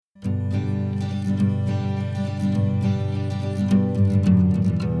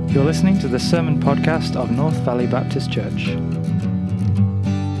You're listening to the Sermon Podcast of North Valley Baptist Church.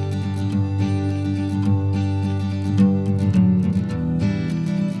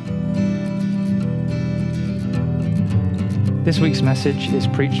 This week's message is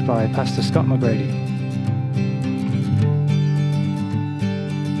preached by Pastor Scott McGrady.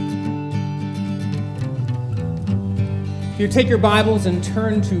 If you take your Bibles and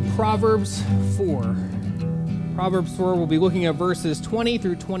turn to Proverbs 4. Proverbs 4, we'll be looking at verses 20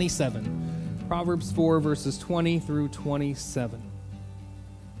 through 27. Proverbs 4, verses 20 through 27.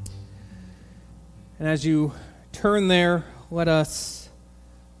 And as you turn there, let us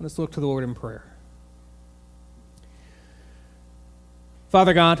look to the Lord in prayer.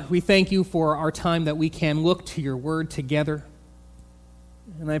 Father God, we thank you for our time that we can look to your word together.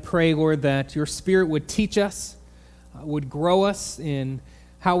 And I pray, Lord, that your Spirit would teach us, would grow us in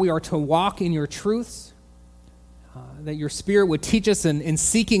how we are to walk in your truths, that your Spirit would teach us in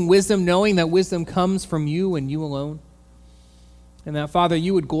seeking wisdom, knowing that wisdom comes from you and you alone. And that, Father,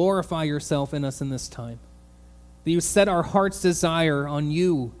 you would glorify yourself in us in this time. That you set our heart's desire on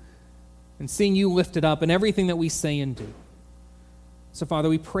you and seeing you lifted up in everything that we say and do. So, Father,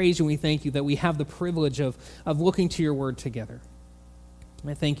 we praise you and we thank you that we have the privilege of looking to your word together. And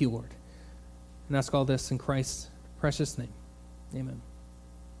I thank you, Lord. And ask all this in Christ's precious name. Amen.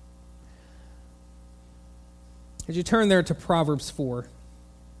 As you turn there to Proverbs 4,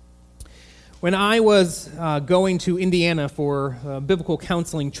 when I was going to Indiana for biblical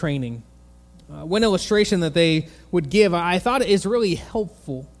counseling training, one illustration that they would give, I thought is really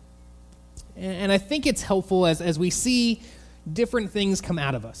helpful. And I think it's helpful as we see different things come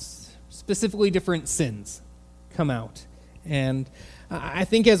out of us, specifically different sins come out. And I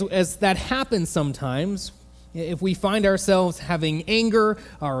think as that happens sometimes, if we find ourselves having anger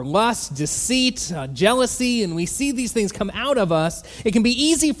or lust, deceit, jealousy, and we see these things come out of us, it can be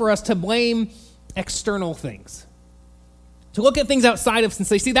easy for us to blame external things. To look at things outside of us and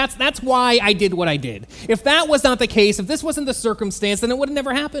say, see, that's why I did what I did. If that was not the case, if this wasn't the circumstance, then it would have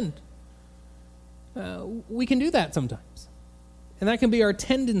never happened. We can do that sometimes. And that can be our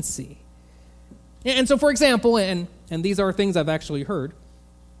tendency. And so, for example, and these are things I've actually heard,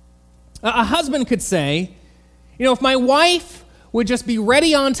 a husband could say, you know, if my wife would just be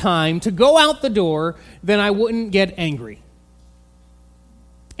ready on time to go out the door, then I wouldn't get angry.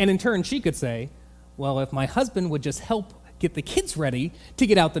 And in turn, she could say, well, if my husband would just help get the kids ready to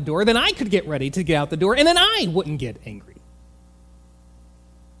get out the door, then I could get ready to get out the door, and then I wouldn't get angry.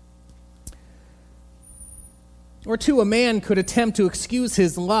 Or two, a man could attempt to excuse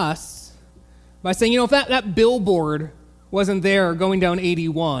his lusts by saying, you know, if that billboard wasn't there going down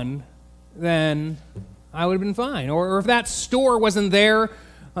 81, then I would have been fine. Or if that store wasn't there,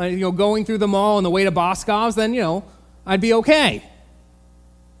 going through the mall on the way to Boscov's, then, I'd be okay.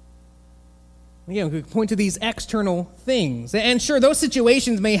 We could point to these external things. And sure, those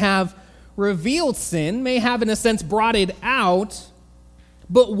situations may have revealed sin, may have, in a sense, brought it out,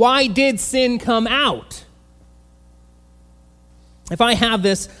 but why did sin come out? If I have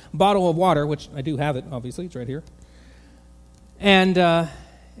this bottle of water, which I do have it, obviously, it's right here, and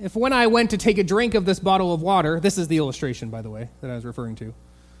if when I went to take a drink of this bottle of water, this is the illustration, by the way, that I was referring to,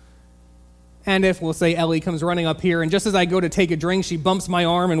 and if, we'll say, Ellie comes running up here, and just as I go to take a drink, she bumps my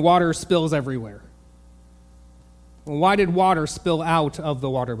arm and water spills everywhere. Well, why did water spill out of the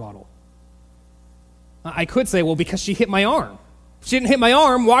water bottle? I could say, well, because she hit my arm. If she didn't hit my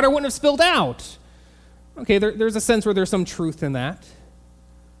arm, water wouldn't have spilled out. Okay, there's a sense where there's some truth in that.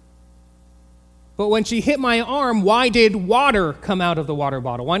 But when she hit my arm, why did water come out of the water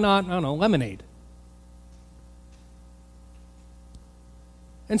bottle? Why not, lemonade?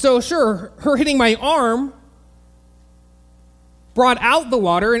 And so, sure, her hitting my arm brought out the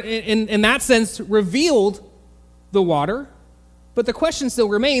water, and in that sense revealed the water. But the question still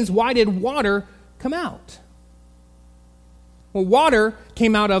remains, why did water come out? Well, water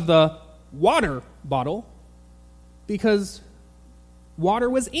came out of the water bottle because water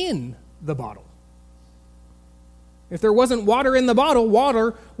was in the bottle. If there wasn't water in the bottle,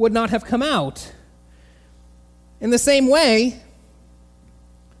 water would not have come out. In the same way,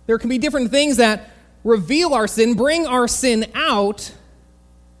 there can be different things that reveal our sin, bring our sin out,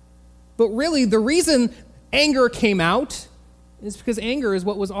 but really the reason anger came out is because anger is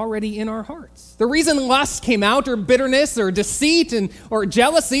what was already in our hearts. The reason lust came out, or bitterness, or deceit, or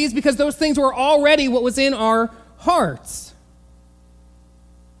jealousy, is because those things were already what was in our hearts.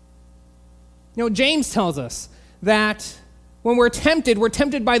 James tells us that when we're tempted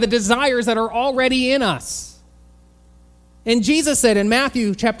by the desires that are already in us. And Jesus said in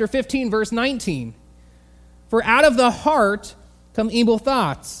Matthew chapter 15, verse 19, "For out of the heart come evil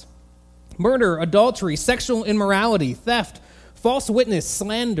thoughts, murder, adultery, sexual immorality, theft, false witness,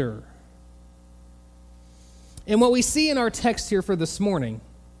 slander. And what we see in our text here for this morning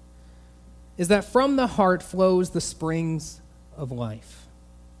is that from the heart flows the springs of life.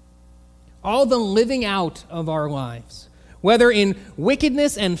 All the living out of our lives, whether in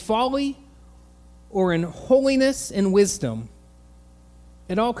wickedness and folly or in holiness and wisdom,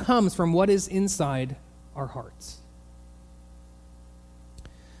 it all comes from what is inside our hearts.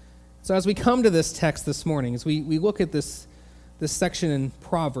 So as we come to this text this morning, as we look at this section in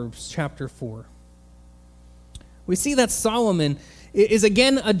Proverbs chapter 4, we see that Solomon is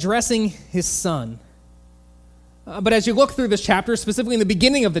again addressing his son. But as you look through this chapter, specifically in the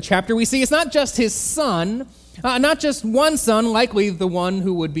beginning of the chapter, we see it's not just his son, not just one son, likely the one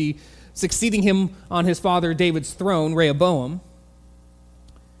who would be succeeding him on his father David's throne, Rehoboam.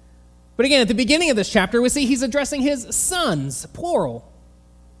 But again, at the beginning of this chapter, we see he's addressing his sons, plural.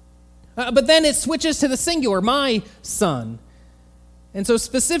 But then it switches to the singular, my son. And so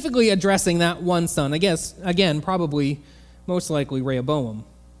specifically addressing that one son, I guess, again, probably most likely Rehoboam.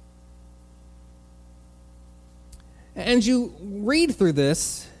 And you read through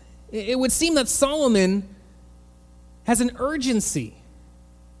this, it would seem that Solomon has an urgency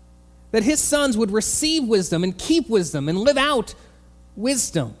that his sons would receive wisdom and keep wisdom and live out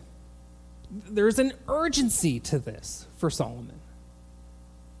wisdom. There's an urgency to this for Solomon.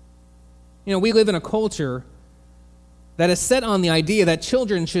 You know, we live in a culture that is set on the idea that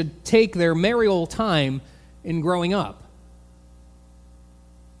children should take their merry old time in growing up.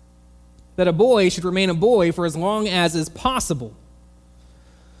 That a boy should remain a boy for as long as is possible.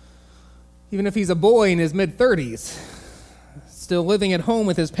 Even if he's a boy in his mid-30s, still living at home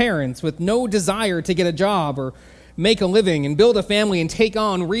with his parents with no desire to get a job or make a living and build a family and take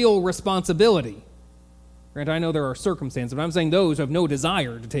on real responsibility. Granted, I know there are circumstances, but I'm saying those who have no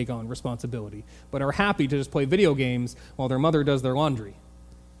desire to take on responsibility, but are happy to just play video games while their mother does their laundry.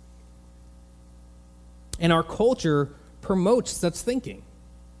 And our culture promotes such thinking.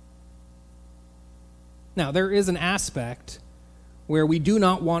 Now, there is an aspect where we do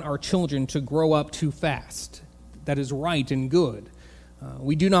not want our children to grow up too fast. That is right and good.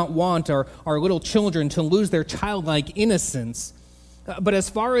 We do not want our little children to lose their childlike innocence. But as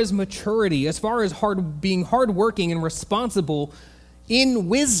far as maturity, as far as being hardworking and responsible in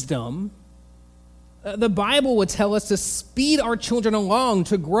wisdom, the Bible would tell us to speed our children along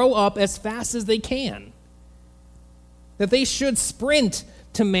to grow up as fast as they can. That they should sprint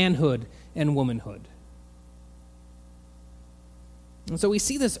to manhood and womanhood. And so we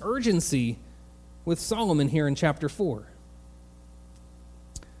see this urgency with Solomon here in chapter 4.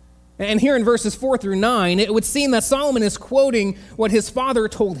 And here in verses 4 through 9, it would seem that Solomon is quoting what his father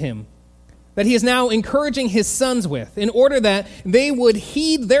told him, that he is now encouraging his sons with, in order that they would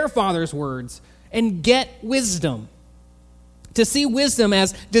heed their father's words and get wisdom. To see wisdom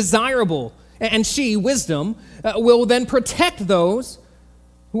as desirable, and she, wisdom, will then protect those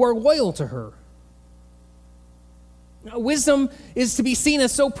who are loyal to her. Wisdom is to be seen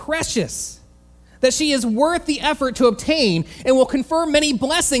as so precious that she is worth the effort to obtain and will confer many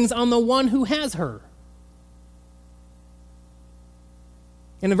blessings on the one who has her.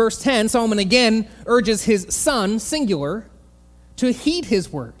 And in verse 10, Solomon again urges his son, singular, to heed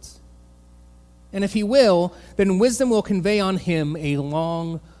his words. And if he will, then wisdom will convey on him a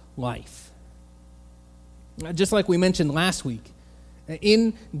long life. Just like we mentioned last week,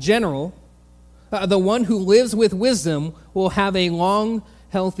 in general, the one who lives with wisdom will have a long,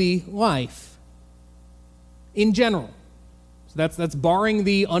 healthy life. In general. So that's barring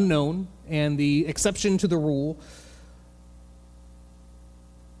the unknown and the exception to the rule.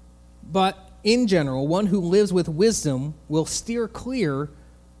 But in general, one who lives with wisdom will steer clear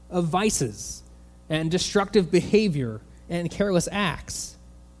of vices and destructive behavior and careless acts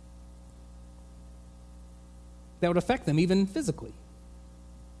that would affect them even physically.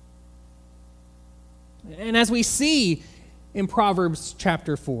 And as we see in Proverbs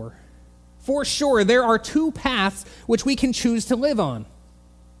chapter 4, for sure, there are two paths which we can choose to live on.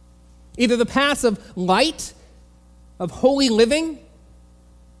 Either the paths of light, of holy living,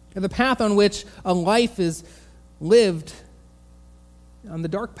 or the path on which a life is lived on the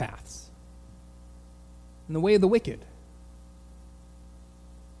dark paths, in the way of the wicked.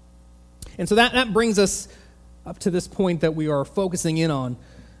 And so that brings us up to this point that we are focusing in on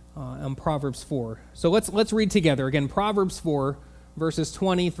Proverbs 4. So let's read together again, Proverbs 4, verses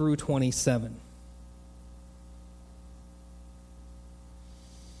 20 through 27.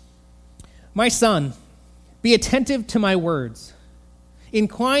 My son, be attentive to my words.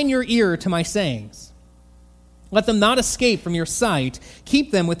 Incline your ear to my sayings. Let them not escape from your sight.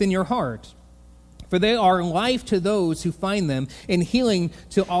 Keep them within your heart. For they are life to those who find them, and healing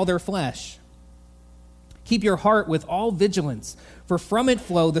to all their flesh. Keep your heart with all vigilance, for from it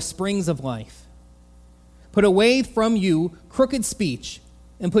flow the springs of life. Put away from you crooked speech,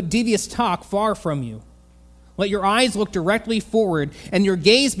 and put devious talk far from you. Let your eyes look directly forward, and your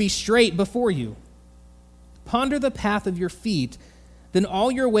gaze be straight before you. Ponder the path of your feet, then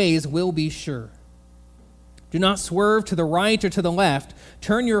all your ways will be sure. Do not swerve to the right or to the left.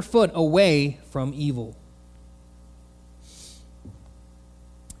 Turn your foot away from evil.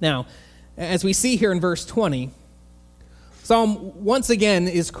 Now, as we see here in verse 20, Psalm once again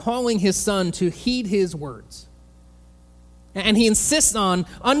is calling his son to heed his words. And he insists on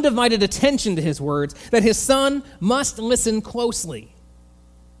undivided attention to his words, that his son must listen closely.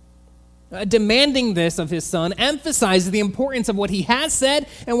 Demanding this of his son emphasizes the importance of what he has said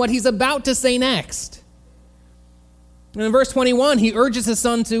and what he's about to say next. And in verse 21, he urges his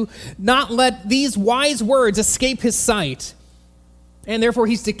son to not let these wise words escape his sight, and therefore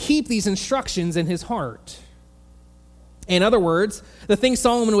he's to keep these instructions in his heart. In other words, the thing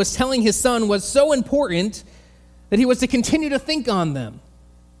Solomon was telling his son was so important that he was to continue to think on them.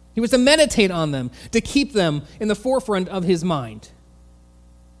 He was to meditate on them, to keep them in the forefront of his mind.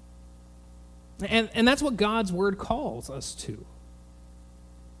 And that's what God's word calls us to.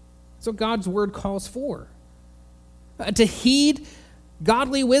 That's what God's word calls for. To heed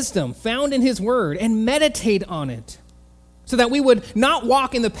godly wisdom found in his word and meditate on it, so that we would not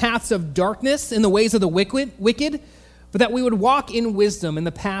walk in the paths of darkness, in the ways of the wicked, but that we would walk in wisdom in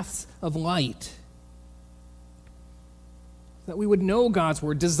the paths of light. That we would know God's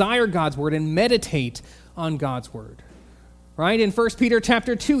word, desire God's word, and meditate on God's word. Right? In 1 Peter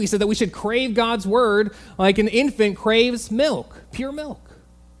chapter 2, he said that we should crave God's word like an infant craves milk, pure milk.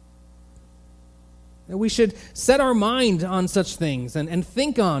 That we should set our mind on such things and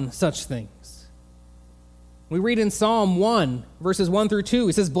think on such things. We read in Psalm 1, verses 1 through 2,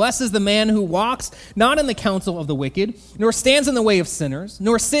 he says, "Blessed is the man who walks not in the counsel of the wicked, nor stands in the way of sinners,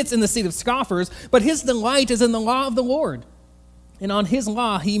 nor sits in the seat of scoffers, but his delight is in the law of the Lord. And on his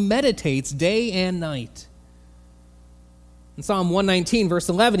law he meditates day and night." In Psalm 119, verse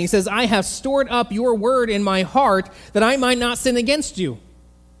 11, he says, "I have stored up your word in my heart that I might not sin against you."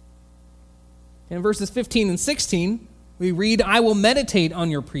 In verses 15 and 16, we read, "I will meditate on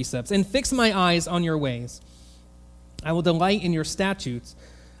your precepts and fix my eyes on your ways. I will delight in your statutes.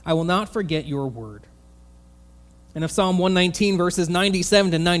 I will not forget your word." And of Psalm 119, verses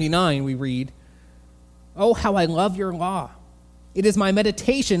 97 to 99, we read, "Oh, how I love your law. It is my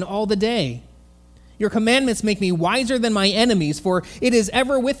meditation all the day. Your commandments make me wiser than my enemies, for it is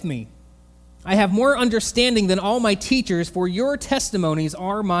ever with me. I have more understanding than all my teachers, for your testimonies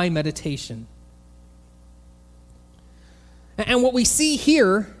are my meditation." And what we see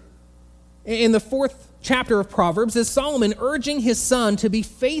here in the 4th chapter of Proverbs is Solomon urging his son to be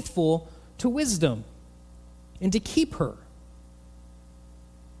faithful to wisdom and to keep her.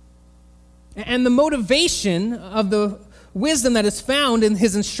 And the motivation of the wisdom that is found in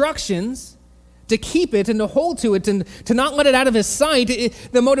his instructions to keep it and to hold to it and to not let it out of his sight,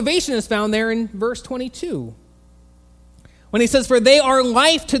 the motivation is found there in verse 22. When he says, "For they are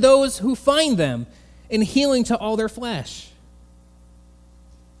life to those who find them, and healing to all their flesh."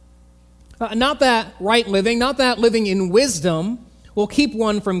 Not that right living, not that living in wisdom will keep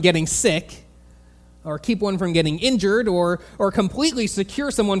one from getting sick or keep one from getting injured or completely secure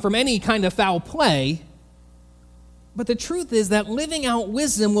someone from any kind of foul play. But the truth is that living out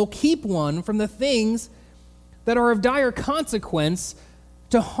wisdom will keep one from the things that are of dire consequence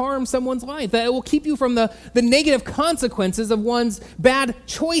to harm someone's life. That it will keep you from the negative consequences of one's bad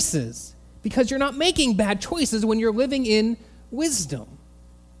choices, because you're not making bad choices when you're living in wisdom.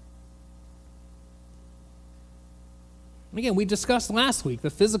 Again, we discussed last week the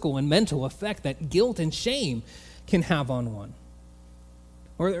physical and mental effect that guilt and shame can have on one,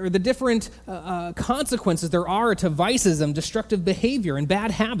 or the different consequences there are to vices and destructive behavior and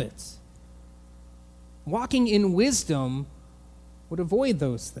bad habits. Walking in wisdom would avoid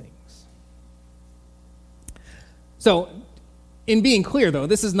those things. So, in being clear, though,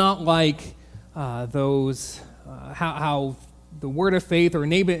 this is not like how the Word of Faith or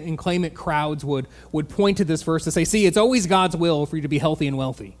name it and claim it crowds would point to this verse to say, see, it's always God's will for you to be healthy and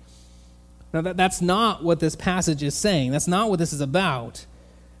wealthy. Now, that's not what this passage is saying. That's not what this is about.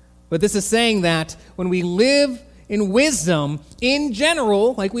 But this is saying that when we live in wisdom, in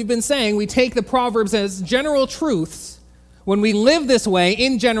general, like we've been saying, we take the Proverbs as general truths. When we live this way,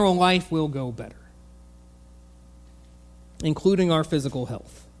 in general, life will go better, including our physical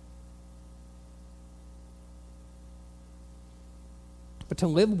health. But to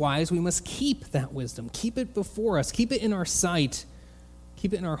live wise, we must keep that wisdom. Keep it before us. Keep it in our sight.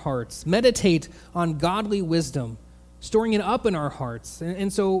 Keep it in our hearts. Meditate on godly wisdom, storing it up in our hearts.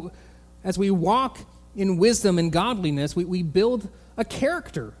 And so as we walk in wisdom and godliness, we build a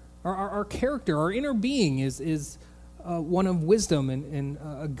character. Our character, our inner being is one of wisdom and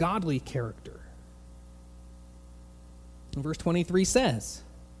a godly character. And verse 23 says,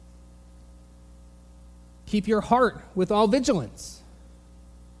 keep your heart with all vigilance.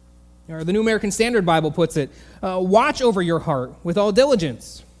 Or the New American Standard Bible puts it, watch over your heart with all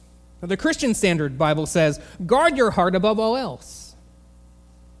diligence. Or the Christian Standard Bible says, guard your heart above all else.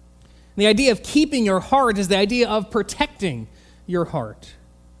 And the idea of keeping your heart is the idea of protecting your heart.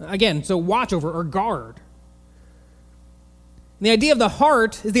 Again, so watch over or guard. And the idea of the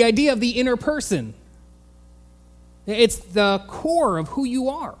heart is the idea of the inner person. It's the core of who you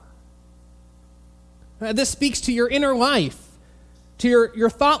are. This speaks to your inner life, to your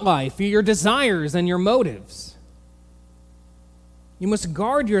thought life, your desires and your motives. You must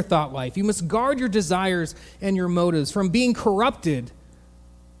guard your thought life. You must guard your desires and your motives from being corrupted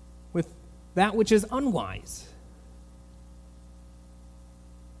with that which is unwise.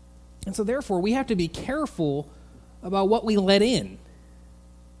 And so therefore, we have to be careful about what we let in.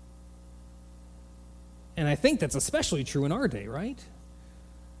 And I think that's especially true in our day, right?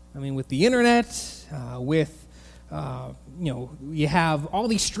 I mean, with the internet, you have all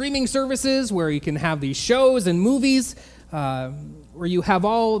these streaming services where you can have these shows and movies, where you have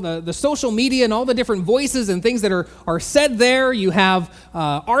all the social media and all the different voices and things that are said there. You have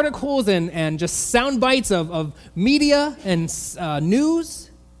articles and just sound bites of media and news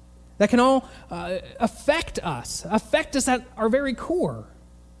that can all affect us at our very core.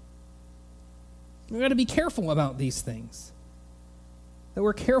 We've got to be careful about these things. That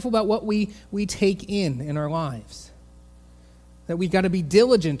we're careful about what we take in our lives. That we've got to be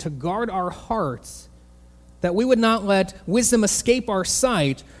diligent to guard our hearts. That we would not let wisdom escape our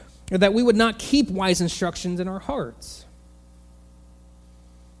sight, or that we would not keep wise instructions in our hearts.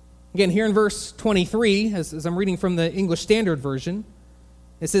 Again, here in verse 23, as I'm reading from the English Standard Version,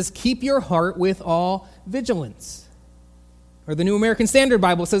 it says, keep your heart with all vigilance. Or the New American Standard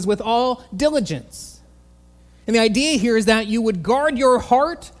Bible says, with all diligence. And the idea here is that you would guard your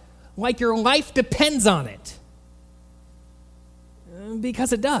heart like your life depends on it.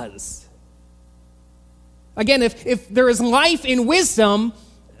 Because it does. Again, if there is life in wisdom,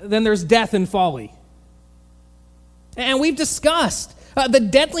 then there's death in folly. And we've discussed the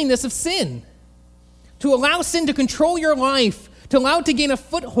deadliness of sin. To allow sin to control your life, to allow it to gain a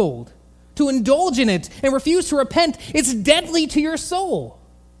foothold, to indulge in it and refuse to repent, it's deadly to your soul.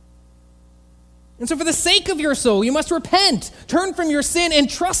 And so for the sake of your soul, you must repent, turn from your sin, and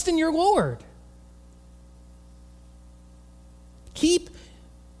trust in your Lord. Keep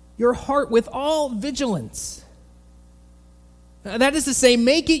your heart with all vigilance. That is to say,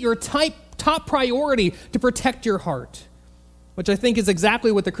 make it your top priority to protect your heart, which I think is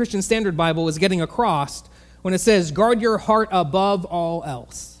exactly what the Christian Standard Bible is getting across when it says, guard your heart above all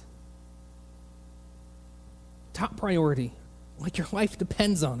else. Top priority, like your life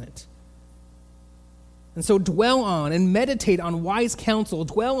depends on it. And so dwell on and meditate on wise counsel.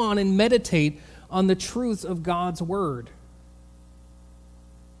 Dwell on and meditate on the truths of God's word.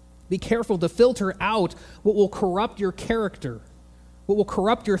 Be careful to filter out what will corrupt your character, what will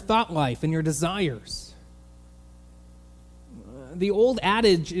corrupt your thought life and your desires. The old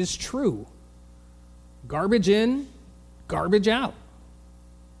adage is true. Garbage in, garbage out.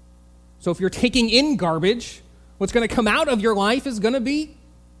 So if you're taking in garbage, what's going to come out of your life is going to be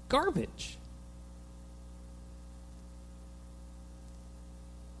garbage.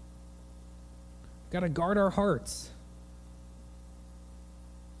 We've got to guard our hearts.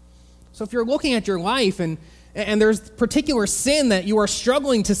 So if you're looking at your life and there's particular sin that you are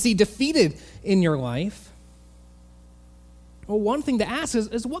struggling to see defeated in your life, well, one thing to ask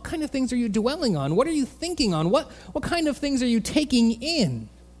is what kind of things are you dwelling on? What are you thinking on? What kind of things are you taking in?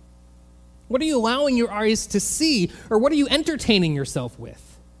 What are you allowing your eyes to see, or what are you entertaining yourself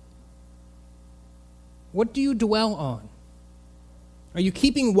with? What do you dwell on? Are you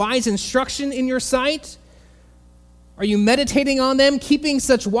keeping wise instruction in your sight? Are you meditating on them, keeping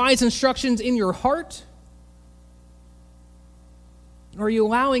such wise instructions in your heart? Or are you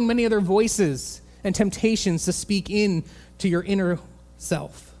allowing many other voices and temptations to speak in to your inner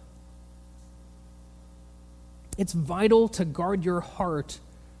self? It's vital to guard your heart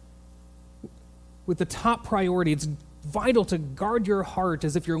with the top priority. It's vital to guard your heart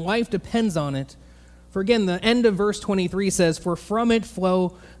as if your life depends on it. For again, the end of verse 23 says, "For from it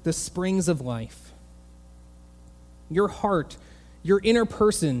flow the springs of life." Your heart your inner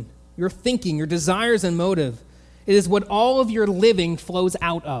person, your thinking, your desires and motive. It is what all of your living flows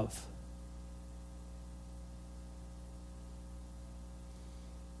out of.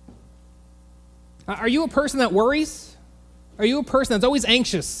 Are you a person that worries? Are you a person that's always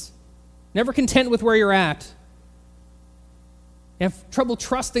anxious, never content with where you're at? You have trouble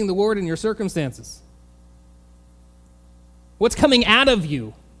trusting the Lord in your circumstances? What's coming out of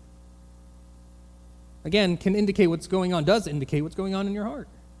you, again, can indicate what's going on, does indicate what's going on in your heart.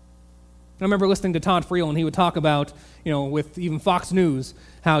 I remember listening to Todd Friel, and he would talk about, with even Fox News,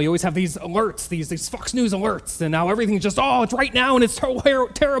 how you always have these alerts, these Fox News alerts, and now everything's just, it's right now, and it's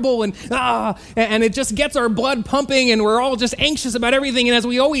terrible, and it just gets our blood pumping, and we're all just anxious about everything, and as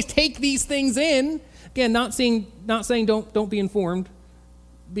we always take these things in, again, not saying don't be informed,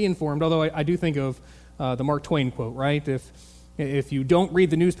 be informed, although I do think of the Mark Twain quote, right? If you don't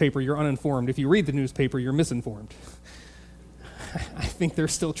read the newspaper, you're uninformed. If you read the newspaper, you're misinformed. I think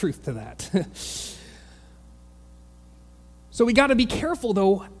there's still truth to that. So we got to be careful,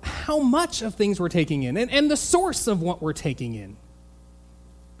 though, how much of things we're taking in and the source of what we're taking in.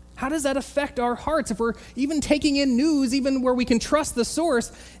 How does that affect our hearts? If we're even taking in news, even where we can trust the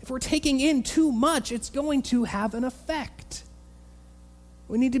source, if we're taking in too much, it's going to have an effect.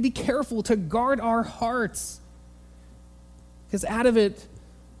 We need to be careful to guard our hearts, because out of it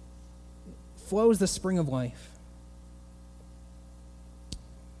flows the spring of life.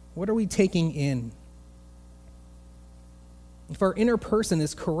 What are we taking in? If our inner person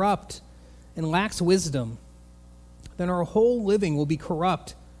is corrupt and lacks wisdom, then our whole living will be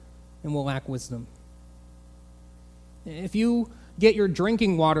corrupt and will lack wisdom. If you get your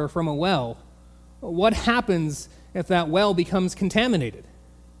drinking water from a well, what happens if that well becomes contaminated?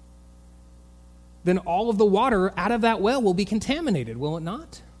 Then all of the water out of that well will be contaminated, will it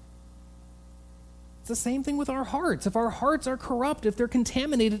not? It's the same thing with our hearts. If our hearts are corrupt, if they're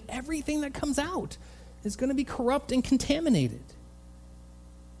contaminated, everything that comes out is going to be corrupt and contaminated.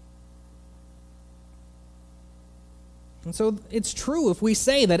 And so it's true if we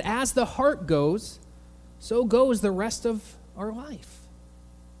say that as the heart goes, so goes the rest of our life.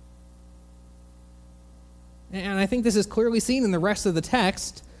 And I think this is clearly seen in the rest of the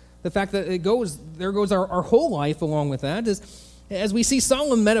text. The fact that there goes our whole life along with that is, as we see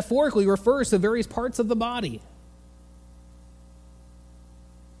Solomon metaphorically refers to various parts of the body.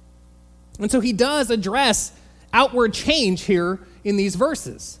 And so he does address outward change here in these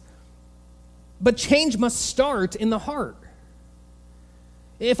verses. But change must start in the heart.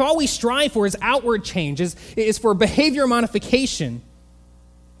 If all we strive for is outward change, is for behavior modification,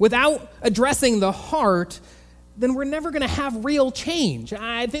 without addressing the heart, then we're never going to have real change.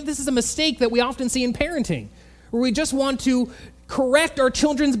 I think this is a mistake that we often see in parenting, where we just want to correct our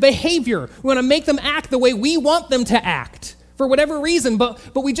children's behavior. We want to make them act the way we want them to act for whatever reason, but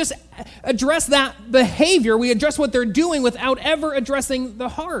we just address that behavior. We address what they're doing without ever addressing the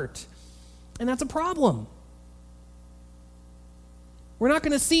heart. And that's a problem. We're not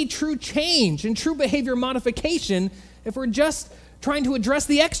going to see true change and true behavior modification if we're just trying to address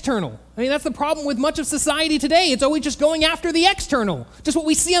the external. I mean, that's the problem with much of society today. It's always just going after the external, just what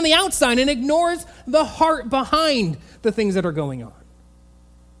we see on the outside, and ignores the heart behind the things that are going on.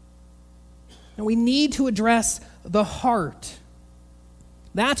 And we need to address the heart.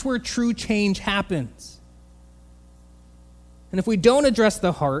 That's where true change happens. And if we don't address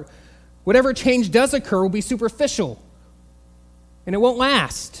the heart, whatever change does occur will be superficial, and it won't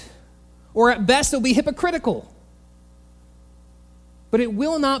last. Or at best, it'll be hypocritical. But it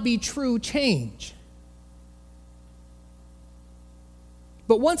will not be true change.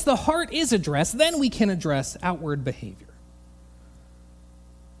 But once the heart is addressed, then we can address outward behavior.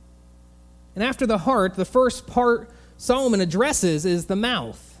 And after the heart, the first part Solomon addresses is the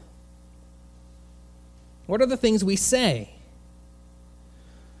mouth. What are the things we say?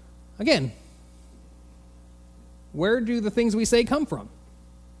 Again, where do the things we say come from?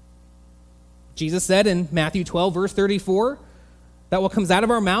 Jesus said in Matthew 12, verse 34, that what comes out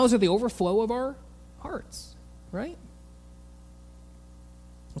of our mouths are the overflow of our hearts, right?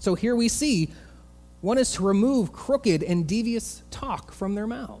 So here we see one is to remove crooked and devious talk from their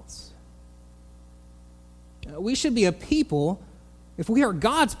mouths. We should be a people, if we are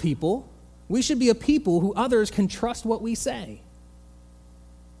God's people, we should be a people who others can trust what we say.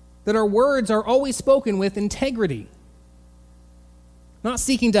 That our words are always spoken with integrity, not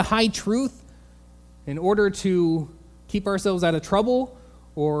seeking to hide truth in order to keep ourselves out of trouble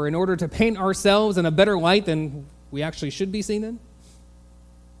or in order to paint ourselves in a better light than we actually should be seen in,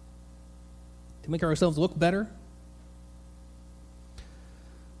 to make ourselves look better.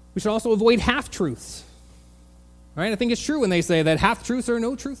 We should also avoid half-truths. Right? I think it's true when they say that half-truths are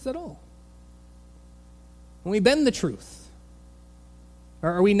no truths at all. When we bend the truth,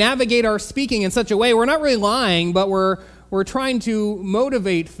 or we navigate our speaking in such a way, we're not really lying, but we're trying to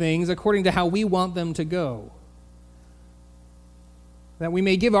motivate things according to how we want them to go. That we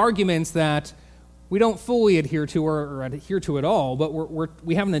may give arguments that we don't fully adhere to or adhere to at all, but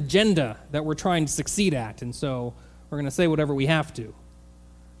we have an agenda that we're trying to succeed at, and so we're going to say whatever we have to.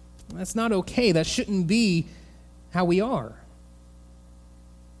 That's not okay. That shouldn't be how we are.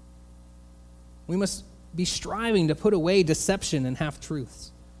 We must be striving to put away deception and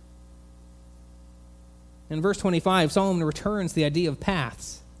half-truths. In verse 25, Solomon returns the idea of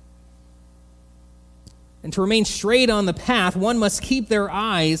paths. And to remain straight on the path, one must keep their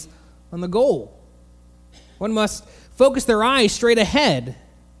eyes on the goal. One must focus their eyes straight ahead.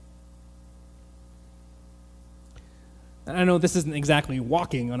 I know this isn't exactly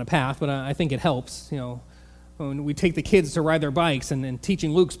walking on a path, but I think it helps. When we take the kids to ride their bikes and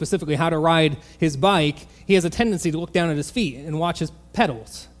teaching Luke specifically how to ride his bike, he has a tendency to look down at his feet and watch his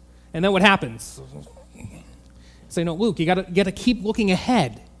pedals. And then what happens? Say, no, Luke, you got to keep looking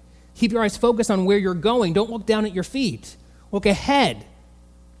ahead. Keep your eyes focused on where you're going. Don't look down at your feet. Look ahead.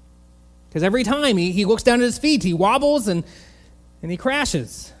 Because every time he looks down at his feet, he wobbles and he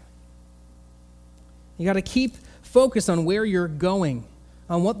crashes. You got to keep focused on where you're going,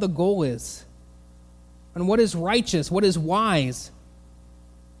 on what the goal is, on what is righteous, what is wise.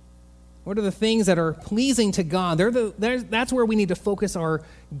 What are the things that are pleasing to God? That's where we need to focus our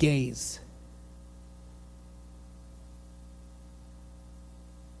gaze.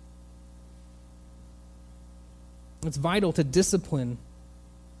 It's vital to discipline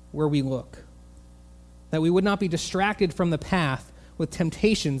where we look, that we would not be distracted from the path with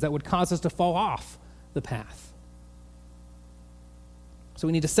temptations that would cause us to fall off the path. So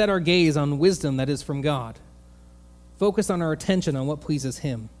we need to set our gaze on wisdom that is from God. Focus on our attention on what pleases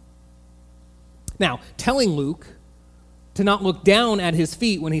Him. Now, telling Luke to not look down at his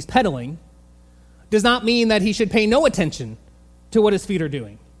feet when he's pedaling does not mean that he should pay no attention to what his feet are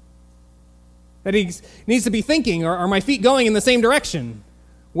doing. That he needs to be thinking, are my feet going in the same direction?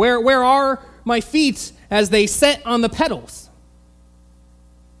 Where are my feet as they set on the pedals?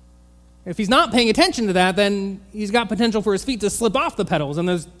 If he's not paying attention to that, then he's got potential for his feet to slip off the pedals, and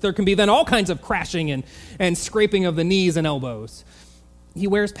there can be then all kinds of crashing and scraping of the knees and elbows. He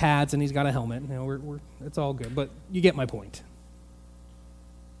wears pads and he's got a helmet. It's all good, but you get my point.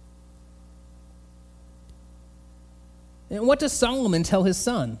 And what does Solomon tell his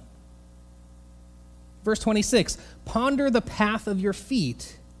son? Verse 26, ponder the path of your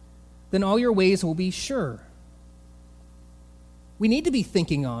feet, then all your ways will be sure. We need to be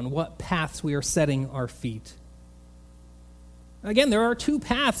thinking on what paths we are setting our feet. Again, there are two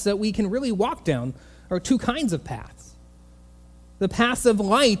paths that we can really walk down, or two kinds of paths. The paths of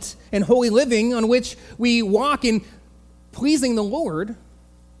light and holy living on which we walk in pleasing the Lord,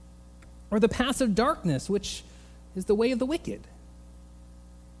 or the paths of darkness, which is the way of the wicked.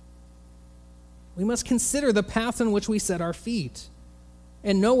 We must consider the paths on which we set our feet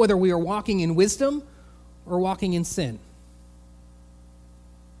and know whether we are walking in wisdom or walking in sin.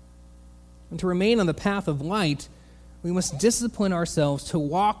 And to remain on the path of light, we must discipline ourselves to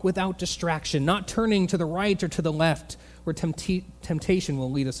walk without distraction, not turning to the right or to the left where temptation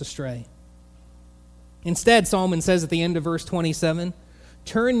will lead us astray. Instead, Solomon says at the end of verse 27,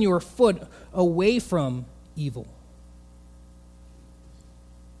 turn your foot away from evil.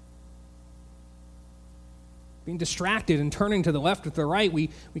 Being distracted and turning to the left or to the right, we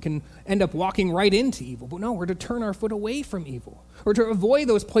can end up walking right into evil. But no, we're to turn our foot away from evil. Or to avoid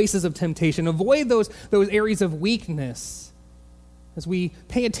those places of temptation, avoid those areas of weakness as we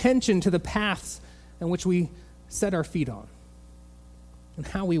pay attention to the paths in which we set our feet on and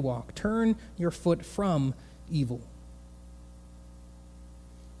how we walk. Turn your foot from evil.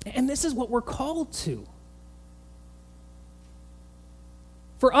 And this is what we're called to.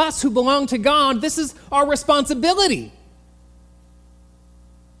 For us who belong to God, this is our responsibility.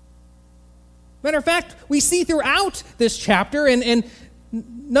 Matter of fact, we see throughout this chapter, and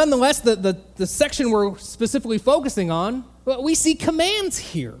nonetheless, the section we're specifically focusing on, we see commands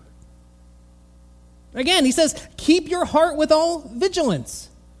here. Again, he says, keep your heart with all vigilance,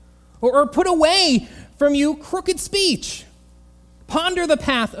 or put away from you crooked speech. Ponder the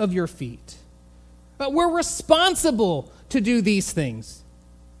path of your feet. But we're responsible to do these things.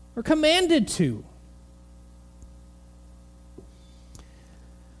 We're commanded to.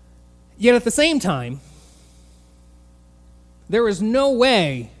 Yet at the same time, there is no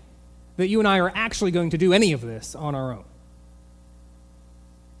way that you and I are actually going to do any of this on our own.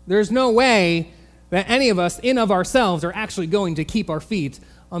 There's no way that any of us in of ourselves are actually going to keep our feet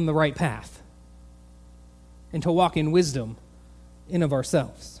on the right path and to walk in wisdom in of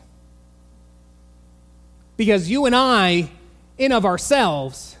ourselves. Because you and I, in of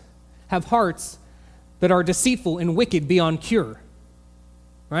ourselves, have hearts that are deceitful and wicked beyond cure.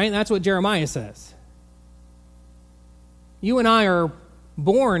 Right? That's what Jeremiah says. You and I are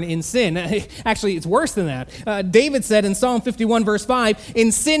born in sin. Actually, it's worse than that. David said in Psalm 51, verse 5,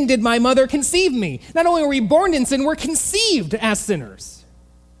 "In sin did my mother conceive me." Not only are we born in sin, we're conceived as sinners.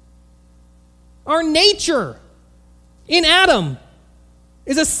 Our nature in Adam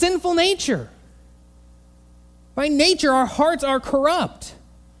is a sinful nature. By nature, our hearts are corrupt.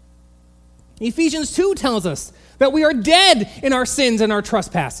 Ephesians 2 tells us that we are dead in our sins and our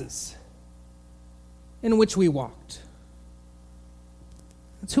trespasses in which we walked.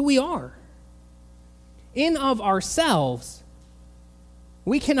 That's who we are. In of ourselves,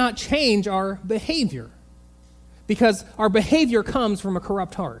 we cannot change our behavior because our behavior comes from a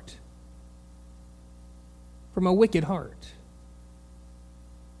corrupt heart, from a wicked heart.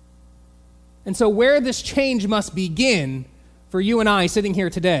 And so where this change must begin for you and I sitting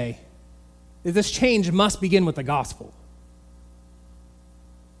here today, is this change must begin with the gospel.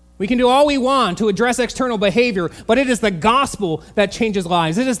 We can do all we want to address external behavior, but it is the gospel that changes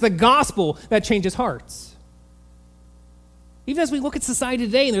lives. It is the gospel that changes hearts. Even as we look at society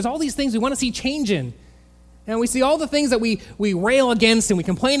today, and there's all these things we want to see change in, and we see all the things that we rail against and we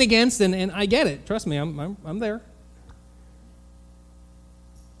complain against, and I get it. Trust me, I'm there.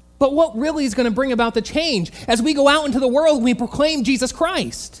 But what really is going to bring about the change as we go out into the world and we proclaim Jesus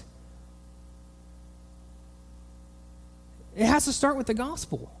Christ? It has to start with the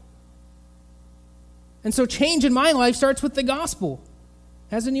gospel. And so change in my life starts with the gospel,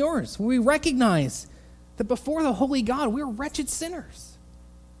 as in yours. We recognize that before the holy God, we're wretched sinners.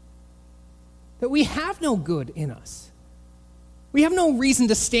 That we have no good in us. We have no reason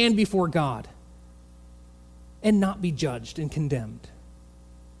to stand before God and not be judged and condemned.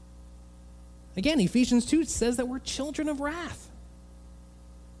 Again, Ephesians 2 says that we're children of wrath.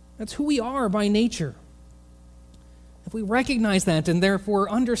 That's who we are by nature. If we recognize that and therefore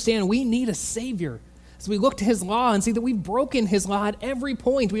understand we need a Savior, as we look to His law and see that we've broken His law at every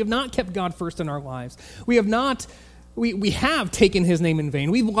point, we have not kept God first in our lives. We have taken His name in vain.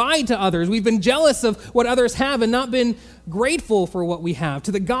 We've lied to others. We've been jealous of what others have and not been grateful for what we have,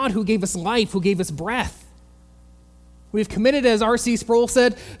 to the God who gave us life, who gave us breath. We've committed, as R.C. Sproul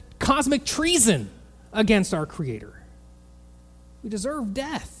said, cosmic treason against our Creator. We deserve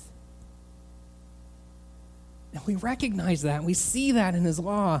death. And we recognize that, and we see that in His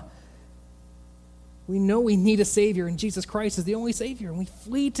law. We know we need a Savior, and Jesus Christ is the only Savior, and we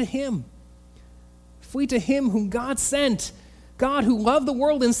flee to Him. Flee to Him whom God sent, God who loved the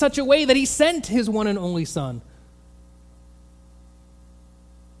world in such a way that He sent His one and only Son.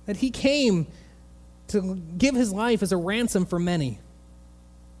 That He came to give His life as a ransom for many,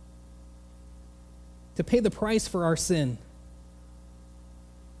 to pay the price for our sin,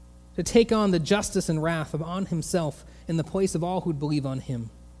 to take on the justice and wrath on Himself in the place of all who'd believe on Him,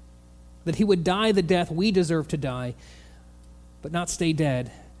 that He would die the death we deserve to die, but not stay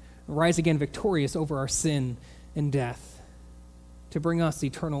dead, rise again victorious over our sin and death, to bring us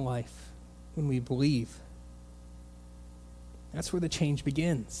eternal life when we believe. That's where the change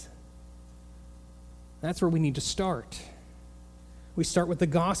begins. That's where we need to start. We start with the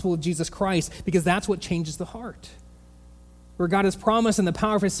gospel of Jesus Christ because that's what changes the heart. Where God has promised in the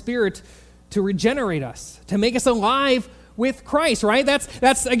power of His Spirit to regenerate us, to make us alive with Christ, right?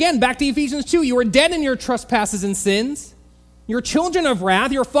 That's again, back to Ephesians 2. You are dead in your trespasses and sins. You're children of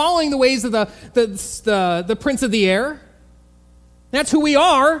wrath. You're following the ways of the prince of the air. That's who we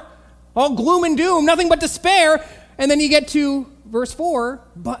are. All gloom and doom, nothing but despair. And then you get to verse 4,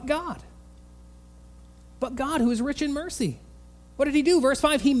 but God. But God, who is rich in mercy. What did He do? Verse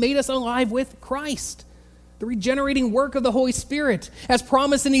 5, He made us alive with Christ. The regenerating work of the Holy Spirit, as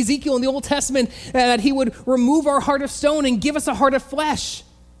promised in Ezekiel in the Old Testament, that He would remove our heart of stone and give us a heart of flesh,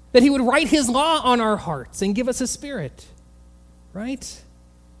 that He would write His law on our hearts and give us His Spirit, right?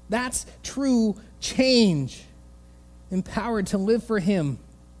 That's true change, empowered to live for Him,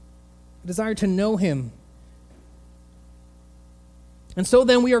 a desire to know Him. And so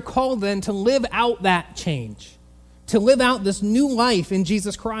then we are called then to live out that change, to live out this new life in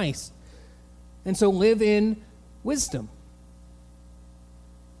Jesus Christ. And so live in wisdom,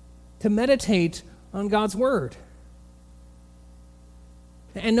 to meditate on God's word.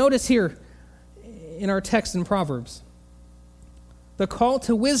 And notice here in our text in Proverbs, the call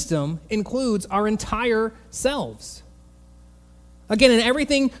to wisdom includes our entire selves. Again, in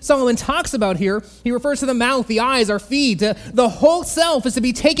everything Solomon talks about here, he refers to the mouth, the eyes, our feet. The whole self is to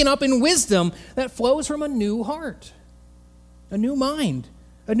be taken up in wisdom that flows from a new heart, a new mind,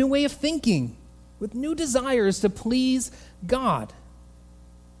 a new way of thinking, with new desires to please God.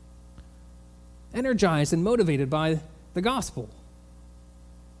 Energized and motivated by the gospel.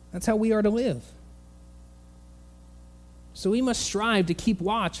 That's how we are to live. So we must strive to keep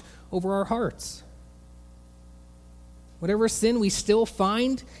watch over our hearts. Whatever sin we still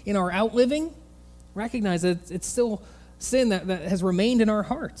find in our outliving, recognize that it's still sin that has remained in our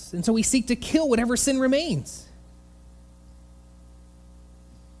hearts. And so we seek to kill whatever sin remains.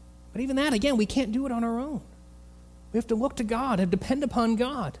 But even that, again, we can't do it on our own. We have to look to God and depend upon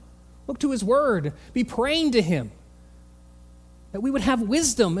God. Look to his word. Be praying to him. That we would have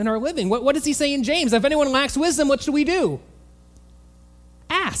wisdom in our living. What does he say in James? If anyone lacks wisdom, what should we do?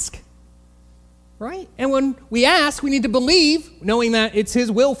 Ask. Right? And when we ask, we need to believe, knowing that it's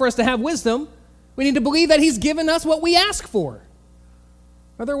his will for us to have wisdom, we need to believe that he's given us what we ask for.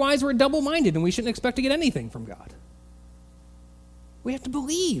 Otherwise, we're double-minded and we shouldn't expect to get anything from God. We have to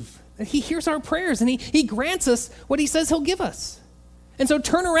believe that he hears our prayers and he grants us what he says he'll give us. And so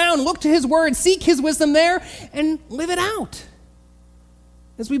turn around, look to his word, seek his wisdom there, and live it out.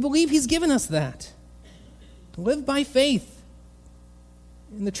 As we believe he's given us that. Live by faith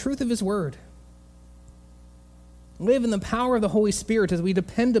in the truth of his word. Live in the power of the Holy Spirit as we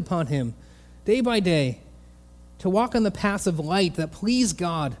depend upon him day by day to walk on the paths of light that please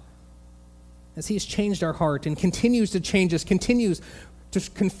God as he has changed our heart and continues to change us, continues to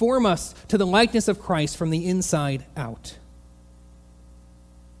conform us to the likeness of Christ from the inside out.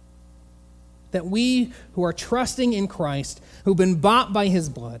 That we who are trusting in Christ, who've been bought by his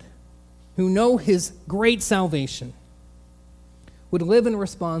blood, who know his great salvation, would live in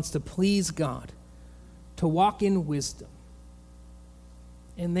response to please God, to walk in wisdom.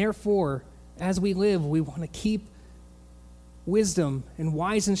 And therefore, as we live, we want to keep wisdom and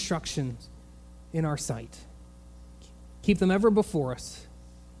wise instructions in our sight. Keep them ever before us,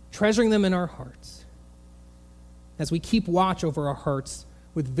 treasuring them in our hearts. As we keep watch over our hearts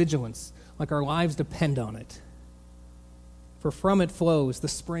with vigilance, like our lives depend on it. For from it flows the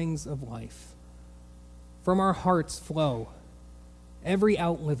springs of life. From our hearts flow every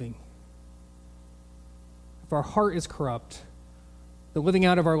outliving. If our heart is corrupt, the living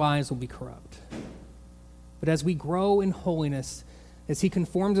out of our lives will be corrupt. But as we grow in holiness, as he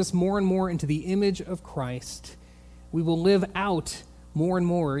conforms us more and more into the image of Christ, we will live out more and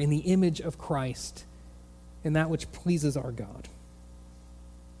more in the image of Christ, in that which pleases our God.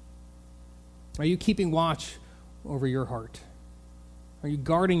 Are you keeping watch over your heart? Are you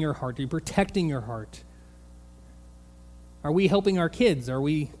guarding your heart? Are you protecting your heart? Are we helping our kids? Are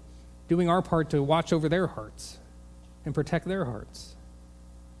we doing our part to watch over their hearts and protect their hearts?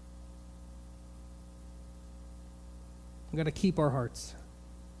 We've got to keep our hearts.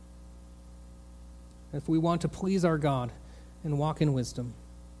 If we want to please our God and walk in wisdom,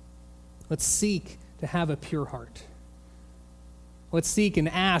 let's seek to have a pure heart. Let's seek and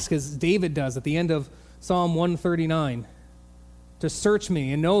ask, as David does at the end of Psalm 139, to search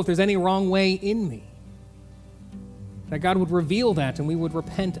me and know if there's any wrong way in me. That God would reveal that and we would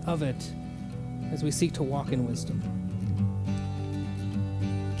repent of it as we seek to walk in wisdom.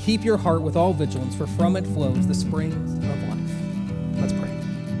 Keep your heart with all vigilance, for from it flows the springs of life. Let's pray.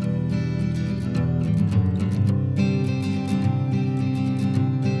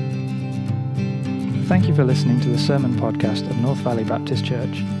 Thank you for listening to the sermon podcast of North Valley Baptist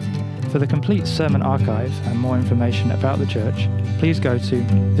Church. For the complete sermon archive and more information about the church, please go to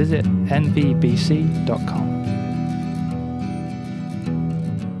visitnvbc.com.